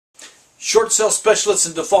Short Sale Specialist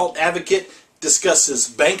and Default Advocate discusses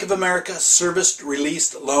Bank of America serviced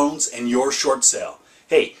released loans and your short sale.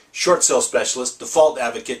 Hey, Short Sale Specialist, Default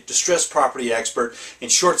Advocate, Distressed Property Expert,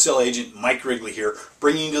 and Short Sale Agent Mike Rigley here,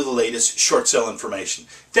 bringing you the latest short sale information.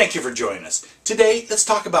 Thank you for joining us. Today, let's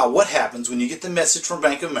talk about what happens when you get the message from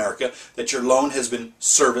Bank of America that your loan has been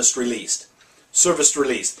serviced released. Serviced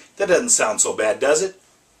released. That doesn't sound so bad, does it?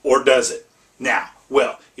 Or does it? Now,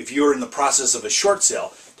 well, if you're in the process of a short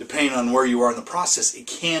sale, depending on where you are in the process, it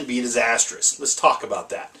can be disastrous. Let's talk about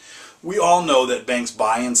that. We all know that banks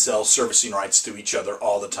buy and sell servicing rights to each other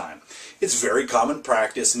all the time. It's very common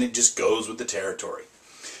practice, and it just goes with the territory.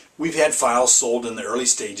 We've had files sold in the early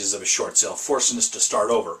stages of a short sale, forcing us to start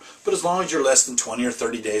over. But as long as you're less than 20 or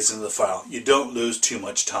 30 days into the file, you don't lose too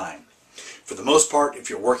much time. For the most part, if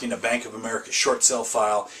you're working a Bank of America short sale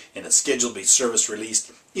file and it's scheduled to be service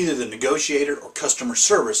released, either the negotiator or customer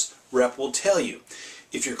service rep will tell you.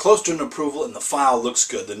 If you're close to an approval and the file looks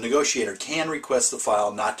good, the negotiator can request the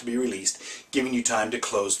file not to be released, giving you time to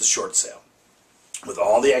close the short sale. With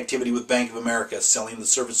all the activity with Bank of America selling the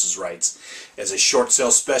services rights, as a short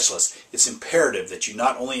sale specialist, it's imperative that you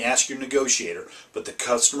not only ask your negotiator, but the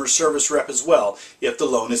customer service rep as well, if the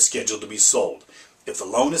loan is scheduled to be sold. If the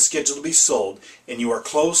loan is scheduled to be sold and you are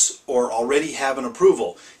close or already have an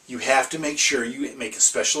approval, you have to make sure you make a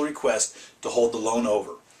special request to hold the loan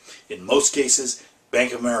over. In most cases,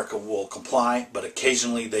 Bank of America will comply, but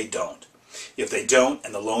occasionally they don't. If they don't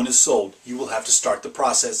and the loan is sold, you will have to start the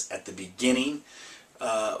process at the beginning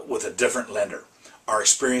with a different lender. Our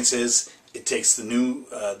experience is it takes the new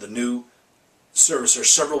servicer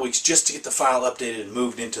several weeks just to get the file updated and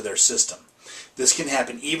moved into their system. This can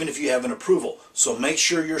happen even if you have an approval, so make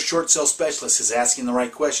sure your short sale specialist is asking the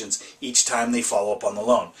right questions each time they follow up on the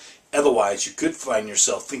loan. Otherwise, you could find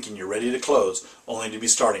yourself thinking you're ready to close, only to be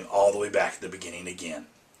starting all the way back at the beginning again.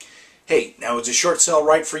 Hey, now is a short sale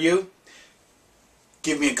right for you?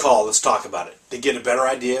 Give me a call. Let's talk about it. To get a better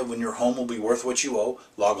idea when your home will be worth what you owe,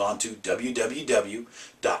 log on to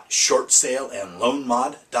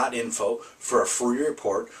www.shortsaleandloanmod.info for a free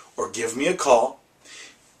report, or give me a call.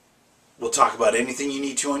 We'll talk about anything you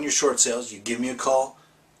need to on your short sales. You give me a call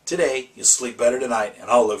today, you'll sleep better tonight,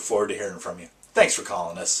 and I'll look forward to hearing from you. Thanks for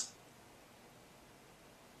calling us.